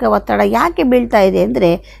ಮಾನಸಿಕ ಒತ್ತಡ ಯಾಕೆ ಬೀಳ್ತಾ ಇದೆ ಅಂದರೆ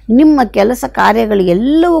ನಿಮ್ಮ ಕೆಲಸ ಕಾರ್ಯಗಳು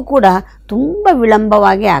ಎಲ್ಲವೂ ಕೂಡ ತುಂಬ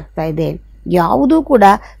ವಿಳಂಬವಾಗಿ ಆಗ್ತಾ ಇದೆ. ಯಾವುದೂ ಕೂಡ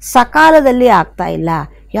ಸಕಾಲದಲ್ಲಿ ಆಗ್ತಾ ಇಲ್ಲ.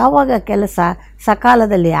 ಯಾವಾಗ ಕೆಲಸ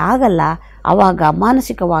ಸಕಾಲದಲ್ಲಿ ಆಗಲ್ಲ ಆವಾಗ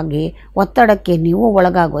ಮಾನಸಿಕವಾಗಿ ಒತ್ತಡಕ್ಕೆ ನೀವು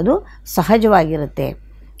ಒಳಗಾಗೋದು ಸಹಜವಾಗಿರುತ್ತೆ.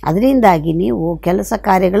 ಅದರಿಂದಾಗಿ ನೀವು ಕೆಲಸ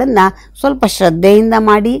ಕಾರ್ಯಗಳನ್ನು ಸ್ವಲ್ಪ ಶ್ರದ್ಧೆಯಿಂದ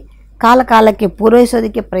ಮಾಡಿ ಕಾಲಕ್ಕೆ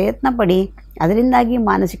ಪೂರೈಸೋದಕ್ಕೆ ಪ್ರಯತ್ನ ಪಡಿ. ಅದರಿಂದಾಗಿ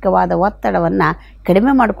ಮಾನಸಿಕವಾದ ಒತ್ತಡವನ್ನು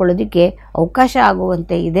ಕಡಿಮೆ ಮಾಡಿಕೊಳ್ಳೋದಕ್ಕೆ ಅವಕಾಶ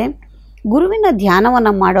ಆಗುವಂತೆ ಇದೆ. ಗುರುವಿನ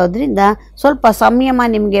ಧ್ಯಾನವನ್ನು ಮಾಡೋದ್ರಿಂದ ಸ್ವಲ್ಪ ಸಂಯಮ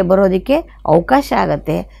ನಿಮಗೆ ಬರೋದಕ್ಕೆ ಅವಕಾಶ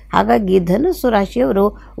ಆಗುತ್ತೆ. ಹಾಗಾಗಿ ಧನುಸ್ಸು ರಾಶಿಯವರು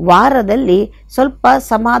ವಾರದಲ್ಲಿ ಸ್ವಲ್ಪ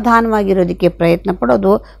ಸಮಾಧಾನವಾಗಿರೋದಕ್ಕೆ ಪ್ರಯತ್ನ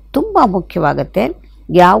ಪಡೋದು ತುಂಬ ಮುಖ್ಯವಾಗುತ್ತೆ.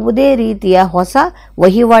 ಯಾವುದೇ ರೀತಿಯ ಹೊಸ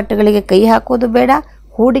ವಹಿವಾಟುಗಳಿಗೆ ಕೈ ಹಾಕೋದು ಬೇಡ,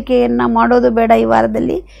 ಹೂಡಿಕೆಯನ್ನು ಮಾಡೋದು ಬೇಡ. ಈ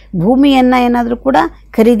ವಾರದಲ್ಲಿ ಭೂಮಿಯನ್ನು ಏನಾದರೂ ಕೂಡ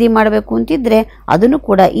ಖರೀದಿ ಮಾಡಬೇಕು ಅಂತಿದ್ದರೆ ಅದನ್ನು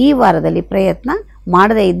ಕೂಡ ಈ ವಾರದಲ್ಲಿ ಪ್ರಯತ್ನ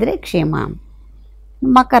ಮಾಡದೇ ಇದ್ದರೆ ಕ್ಷೇಮ.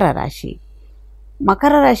 ಮಕರ ರಾಶಿ.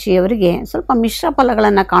 ಮಕರ ರಾಶಿಯವರಿಗೆ ಸ್ವಲ್ಪ ಮಿಶ್ರ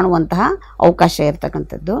ಫಲಗಳನ್ನು ಕಾಣುವಂತಹ ಅವಕಾಶ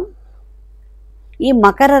ಇರತಕ್ಕಂಥದ್ದು. ಈ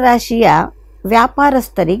ಮಕರ ರಾಶಿಯ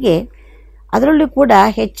ವ್ಯಾಪಾರಸ್ಥರಿಗೆ, ಅದರಲ್ಲೂ ಕೂಡ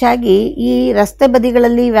ಹೆಚ್ಚಾಗಿ ಈ ರಸ್ತೆ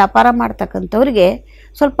ಬದಿಗಳಲ್ಲಿ ವ್ಯಾಪಾರ ಮಾಡ್ತಕ್ಕಂಥವ್ರಿಗೆ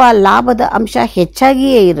ಸ್ವಲ್ಪ ಲಾಭದ ಅಂಶ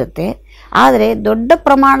ಹೆಚ್ಚಾಗಿಯೇ ಇರುತ್ತೆ. ಆದರೆ ದೊಡ್ಡ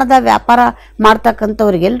ಪ್ರಮಾಣದ ವ್ಯಾಪಾರ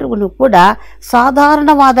ಮಾಡ್ತಕ್ಕಂಥವ್ರಿಗೆಲ್ರಿಗೂ ಕೂಡ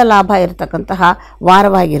ಸಾಧಾರಣವಾದ ಲಾಭ ಇರತಕ್ಕಂತಹ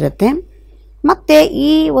ವಾರವಾಗಿರುತ್ತೆ. ಮತ್ತು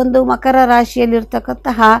ಈ ಒಂದು ಮಕರ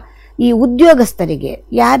ರಾಶಿಯಲ್ಲಿರ್ತಕ್ಕಂತಹ ಈ ಉದ್ಯೋಗಸ್ಥರಿಗೆ,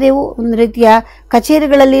 ಯಾರ್ಯಾವು ಒಂದು ರೀತಿಯ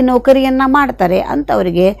ಕಚೇರಿಗಳಲ್ಲಿ ನೌಕರಿಯನ್ನು ಮಾಡ್ತಾರೆ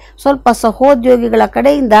ಅಂಥವರಿಗೆ ಸ್ವಲ್ಪ ಸಹೋದ್ಯೋಗಿಗಳ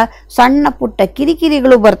ಕಡೆಯಿಂದ ಸಣ್ಣ ಪುಟ್ಟ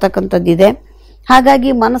ಕಿರಿಕಿರಿಗಳು ಬರ್ತಕ್ಕಂಥದ್ದಿದೆ. ಹಾಗಾಗಿ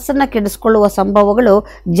ಮನಸ್ಸನ್ನು ಕೆಡಿಸ್ಕೊಳ್ಳುವ ಸಂಭವಗಳು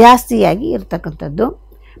ಜಾಸ್ತಿಯಾಗಿ ಇರ್ತಕ್ಕಂಥದ್ದು.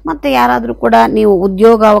 ಮತ್ತು ಯಾರಾದರೂ ಕೂಡ ನೀವು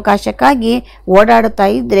ಉದ್ಯೋಗಾವಕಾಶಕ್ಕಾಗಿ ಓಡಾಡುತ್ತಾ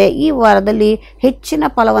ಇದ್ದರೆ ಈ ವಾರದಲ್ಲಿ ಹೆಚ್ಚಿನ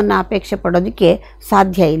ಫಲವನ್ನು ಅಪೇಕ್ಷೆ ಪಡೋದಕ್ಕೆ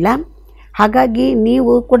ಸಾಧ್ಯ ಇಲ್ಲ. ಹಾಗಾಗಿ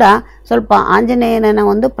ನೀವು ಕೂಡ ಸ್ವಲ್ಪ ಆಂಜನೇಯನ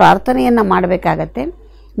ಒಂದು ಪ್ರಾರ್ಥನೆಯನ್ನು ಮಾಡಬೇಕಾಗತ್ತೆ.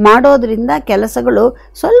 ಮಾಡೋದ್ರಿಂದ ಕೆಲಸಗಳು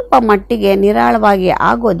ಸ್ವಲ್ಪ ಮಟ್ಟಿಗೆ ನಿರಾಳವಾಗಿ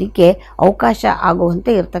ಆಗೋದಕ್ಕೆ ಅವಕಾಶ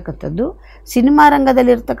ಆಗುವಂತೆ ಇರತಕ್ಕಂಥದ್ದು. ಸಿನಿಮಾ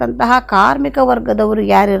ರಂಗದಲ್ಲಿರ್ತಕ್ಕಂತಹ ಕಾರ್ಮಿಕ ವರ್ಗದವರು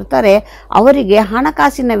ಯಾರಿರ್ತಾರೆ ಅವರಿಗೆ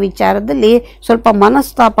ಹಣಕಾಸಿನ ವಿಚಾರದಲ್ಲಿ ಸ್ವಲ್ಪ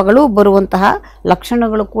ಮನಸ್ತಾಪಗಳು ಬರುವಂತಹ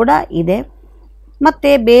ಲಕ್ಷಣಗಳು ಕೂಡ ಇದೆ.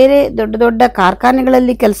 ಮತ್ತು ಬೇರೆ ದೊಡ್ಡ ದೊಡ್ಡ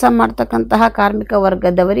ಕಾರ್ಖಾನೆಗಳಲ್ಲಿ ಕೆಲಸ ಮಾಡ್ತಕ್ಕಂತಹ ಕಾರ್ಮಿಕ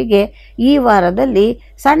ವರ್ಗದವರಿಗೆ ಈ ವಾರದಲ್ಲಿ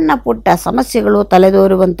ಸಣ್ಣ ಪುಟ್ಟ ಸಮಸ್ಯೆಗಳು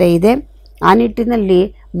ತಲೆದೋರುವಂತೆ ಇದೆ. ಆ ನಿಟ್ಟಿನಲ್ಲಿ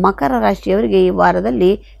ಮಕರ ರಾಶಿಯವರಿಗೆ ಈ ವಾರದಲ್ಲಿ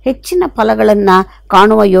ಹೆಚ್ಚಿನ ಫಲಗಳನ್ನು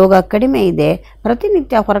ಕಾಣುವ ಯೋಗ ಕಡಿಮೆ ಇದೆ.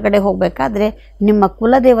 ಪ್ರತಿನಿತ್ಯ ಹೊರಗಡೆ ಹೋಗಬೇಕಾದ್ರೆ ನಿಮ್ಮ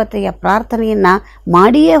ಕುಲದೇವತೆಯ ಪ್ರಾರ್ಥನೆಯನ್ನು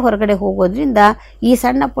ಮಾಡಿಯೇ ಹೊರಗಡೆ ಹೋಗೋದ್ರಿಂದ ಈ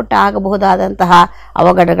ಸಣ್ಣ ಪುಟ್ಟ ಆಗಬಹುದಾದಂತಹ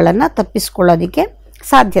ಅವಘಡಗಳನ್ನು ತಪ್ಪಿಸಿಕೊಳ್ಳೋದಕ್ಕೆ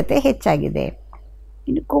ಸಾಧ್ಯತೆ ಹೆಚ್ಚಾಗಿದೆ.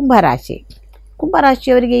 ಇನ್ನು ಕುಂಭರಾಶಿ.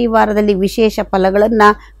 ಕುಂಭರಾಶಿಯವರಿಗೆ ಈ ವಾರದಲ್ಲಿ ವಿಶೇಷ ಫಲಗಳನ್ನು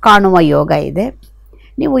ಕಾಣುವ ಯೋಗ ಇದೆ.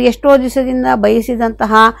 ನೀವು ಎಷ್ಟೋ ದಿವಸದಿಂದ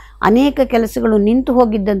ಬಯಸಿದಂತಹ ಅನೇಕ ಕೆಲಸಗಳು ನಿಂತು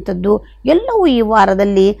ಹೋಗಿದ್ದಂಥದ್ದು ಎಲ್ಲವೂ ಈ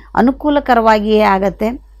ವಾರದಲ್ಲಿ ಅನುಕೂಲಕರವಾಗಿಯೇ ಆಗತ್ತೆ.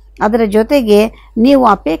 ಅದರ ಜೊತೆಗೆ ನೀವು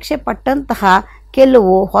ಅಪೇಕ್ಷೆ ಪಟ್ಟಂತಹ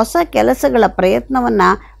ಕೆಲವು ಹೊಸ ಕೆಲಸಗಳ ಪ್ರಯತ್ನವನ್ನು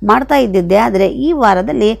ಮಾಡ್ತಾ ಇದ್ದಿದ್ದೆ, ಆದರೆ ಈ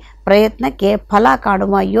ವಾರದಲ್ಲಿ ಪ್ರಯತ್ನಕ್ಕೆ ಫಲ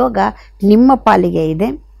ಕಾಣುವ ಯೋಗ ನಿಮ್ಮ ಪಾಲಿಗೆ ಇದೆ.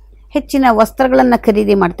 ಹೆಚ್ಚಿನ ವಸ್ತ್ರಗಳನ್ನು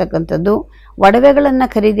ಖರೀದಿ ಮಾಡ್ತಕ್ಕಂಥದ್ದು, ಒಡವೆಗಳನ್ನು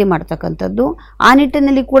ಖರೀದಿ ಮಾಡ್ತಕ್ಕಂಥದ್ದು, ಆ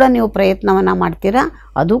ನಿಟ್ಟಿನಲ್ಲಿ ಕೂಡ ನೀವು ಪ್ರಯತ್ನವನ್ನು ಮಾಡ್ತೀರಾ.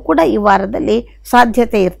 ಅದು ಕೂಡ ಈ ವಾರದಲ್ಲಿ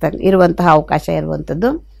ಸಾಧ್ಯತೆ ಇರುವಂತಹ ಅವಕಾಶ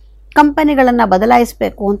ಇರುವಂಥದ್ದು. ಕಂಪನಿಗಳನ್ನು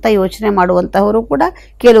ಬದಲಾಯಿಸಬೇಕು ಅಂತ ಯೋಚನೆ ಮಾಡುವಂತಹವರು ಕೂಡ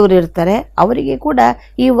ಕೆಲವರು ಇರ್ತಾರೆ. ಅವರಿಗೆ ಕೂಡ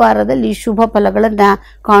ಈ ವಾರದಲ್ಲಿ ಶುಭ ಫಲಗಳನ್ನು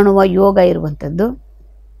ಕಾಣುವ ಯೋಗ ಇರುವಂಥದ್ದು.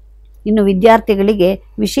 ಇನ್ನು ವಿದ್ಯಾರ್ಥಿಗಳಿಗೆ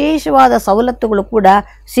ವಿಶೇಷವಾದ ಸವಲತ್ತುಗಳು ಕೂಡ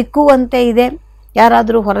ಸಿಕ್ಕುವಂತೆ ಇದೆ.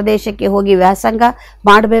 ಯಾರಾದರೂ ಹೊರದೇಶಕ್ಕೆ ಹೋಗಿ ವ್ಯಾಸಂಗ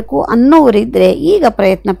ಮಾಡಬೇಕು ಅನ್ನೋರಿದ್ದರೆ ಈಗ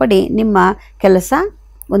ಪ್ರಯತ್ನ ಪಡಿ, ನಿಮ್ಮ ಕೆಲಸ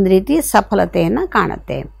ಒಂದು ರೀತಿ ಸಫಲತೆಯನ್ನು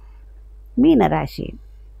ಕಾಣುತ್ತೆ. ಮೀನರಾಶಿ.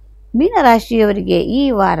 ಮೀನರಾಶಿಯವರಿಗೆ ಈ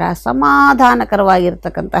ವಾರ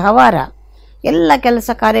ಸಮಾಧಾನಕರವಾಗಿರ್ತಕ್ಕಂತಹ ವಾರ. ಎಲ್ಲ ಕೆಲಸ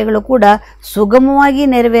ಕಾರ್ಯಗಳು ಕೂಡ ಸುಗಮವಾಗಿ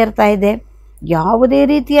ನೆರವೇರ್ತಾ ಇದೆ. ಯಾವುದೇ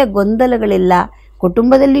ರೀತಿಯ ಗೊಂದಲಗಳಿಲ್ಲ.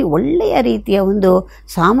 ಕುಟುಂಬದಲ್ಲಿ ಒಳ್ಳೆಯ ರೀತಿಯ ಒಂದು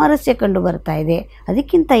ಸಾಮರಸ್ಯ ಕಂಡು ಬರ್ತಾ ಇದೆ.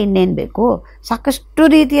 ಅದಕ್ಕಿಂತ ಇನ್ನೇನು ಬೇಕು? ಸಾಕಷ್ಟು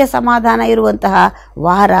ರೀತಿಯ ಸಮಾಧಾನ ಇರುವಂತಹ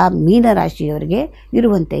ವಾರ ಮೀನರಾಶಿಯವರಿಗೆ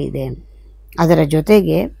ಇರುವಂತೆ ಇದೆ. ಅದರ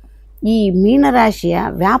ಜೊತೆಗೆ ಈ ಮೀನರಾಶಿಯ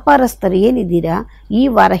ವ್ಯಾಪಾರಸ್ಥರು ಏನಿದ್ದೀರಾ, ಈ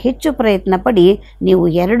ವಾರ ಹೆಚ್ಚು ಪ್ರಯತ್ನ ಪಡಿ. ನೀವು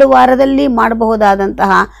 2 ವಾರದಲ್ಲಿ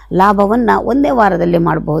ಮಾಡಬಹುದಾದಂತಹ ಲಾಭವನ್ನು ಒಂದೇ ವಾರದಲ್ಲಿ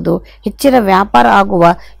ಮಾಡಬಹುದು. ಹೆಚ್ಚಿನ ವ್ಯಾಪಾರ ಆಗುವ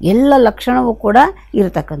ಎಲ್ಲ ಲಕ್ಷಣವೂ ಕೂಡ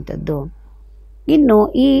ಇರತಕ್ಕಂಥದ್ದು. ಇನ್ನು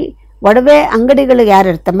ಈ ಒಡವೆ ಅಂಗಡಿಗಳು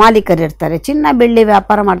ಮಾಲೀಕರಿರ್ತಾರೆ, ಚಿನ್ನ ಬೆಳ್ಳಿ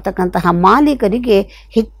ವ್ಯಾಪಾರ ಮಾಡ್ತಕ್ಕಂತಹ ಮಾಲೀಕರಿಗೆ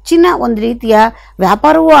ಹೆಚ್ಚಿನ ಒಂದು ರೀತಿಯ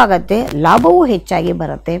ವ್ಯಾಪಾರವೂ ಆಗತ್ತೆ, ಲಾಭವೂ ಹೆಚ್ಚಾಗಿ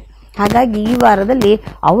ಬರುತ್ತೆ. ಹಾಗಾಗಿ ಈ ವಾರದಲ್ಲಿ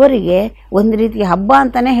ಅವರಿಗೆ ಒಂದು ರೀತಿಯ ಹಬ್ಬ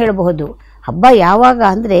ಅಂತಲೇ ಹೇಳಬಹುದು. ಹಬ್ಬ ಯಾವಾಗ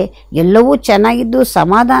ಅಂದರೆ ಎಲ್ಲವೂ ಚೆನ್ನಾಗಿದ್ದು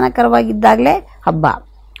ಸಮಾಧಾನಕರವಾಗಿದ್ದಾಗಲೇ ಹಬ್ಬ.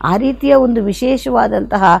 ಆ ರೀತಿಯ ಒಂದು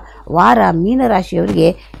ವಿಶೇಷವಾದಂತಹ ವಾರ ಮೀನರಾಶಿಯವರಿಗೆ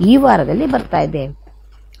ಈ ವಾರದಲ್ಲಿ ಬರ್ತಾ ಇದೆ.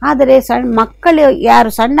 ಆದರೆ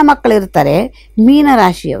ಸಣ್ಣ ಮಕ್ಕಳಿರ್ತಾರೆ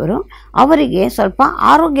ಮೀನರಾಶಿಯವರು, ಅವರಿಗೆ ಸ್ವಲ್ಪ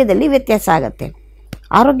ಆರೋಗ್ಯದಲ್ಲಿ ವ್ಯತ್ಯಾಸ ಆಗುತ್ತೆ.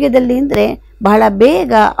 ಆರೋಗ್ಯದಲ್ಲಿ ಅಂದರೆ ಬಹಳ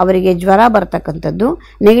ಬೇಗ ಅವರಿಗೆ ಜ್ವರ ಬರ್ತಕ್ಕಂಥದ್ದು,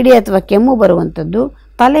 ನೆಗಡಿ ಅಥವಾ ಕೆಮ್ಮು ಬರುವಂಥದ್ದು,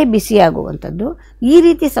 ತಲೆ ಬಿಸಿಯಾಗುವಂಥದ್ದು, ಈ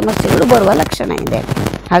ರೀತಿ ಸಮಸ್ಯೆಗಳು ಬರುವ ಲಕ್ಷಣ ಇದೆ.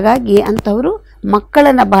 ಹಾಗಾಗಿ ಅಂಥವರು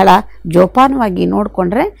ಮಕ್ಕಳನ್ನು ಬಹಳ ಜೋಪಾನವಾಗಿ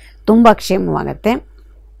ನೋಡಿಕೊಂಡ್ರೆ ತುಂಬ ಕ್ಷೇಮವಾಗತ್ತೆ.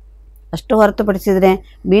 ಅಷ್ಟು ಹೊರತುಪಡಿಸಿದರೆ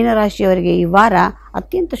ಮೀನರಾಶಿಯವರಿಗೆ ಈ ವಾರ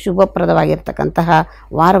ಅತ್ಯಂತ ಶುಭಪ್ರದವಾಗಿರ್ತಕ್ಕಂತಹ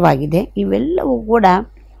ವಾರವಾಗಿದೆ. ಇವೆಲ್ಲವೂ ಕೂಡ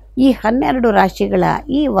ಈ 12 ರಾಶಿಗಳ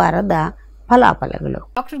ಈ ವಾರದ ಫಲಾಫಲಗಳು.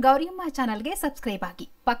 ಡಾಕ್ಟರ್ ಗೌರಿಯಮ್ಮ ಚಾನಲ್ಗೆ ಸಬ್ಸ್ಕ್ರೈಬ್ ಆಗಿ,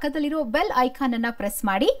 ಪಕ್ಕದಲ್ಲಿರೋ ಬೆಲ್ ಐಕಾನ್ ಅನ್ನ ಪ್ರೆಸ್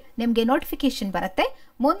ಮಾಡಿ, ನಿಮಗೆ ನೋಟಿಫಿಕೇಶನ್ ಬರುತ್ತೆ.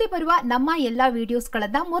 ಮುಂದೆ ಬರುವ ನಮ್ಮ ಎಲ್ಲಾ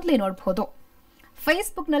ವಿಡಿಯೋಸ್ಗಳನ್ನ ಮೊದಲೇ ನೋಡಬಹುದು.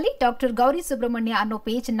 ಫೇಸ್ಬುಕ್ನಲ್ಲಿ ಡಾಕ್ಟರ್ ಗೌರಿ ಸುಬ್ರಹ್ಮಣ್ಯ ಅನ್ನೋ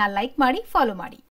ಪೇಜ್ ಅನ್ನ ಲೈಕ್ ಮಾಡಿ, ಫಾಲೋ ಮಾಡಿ.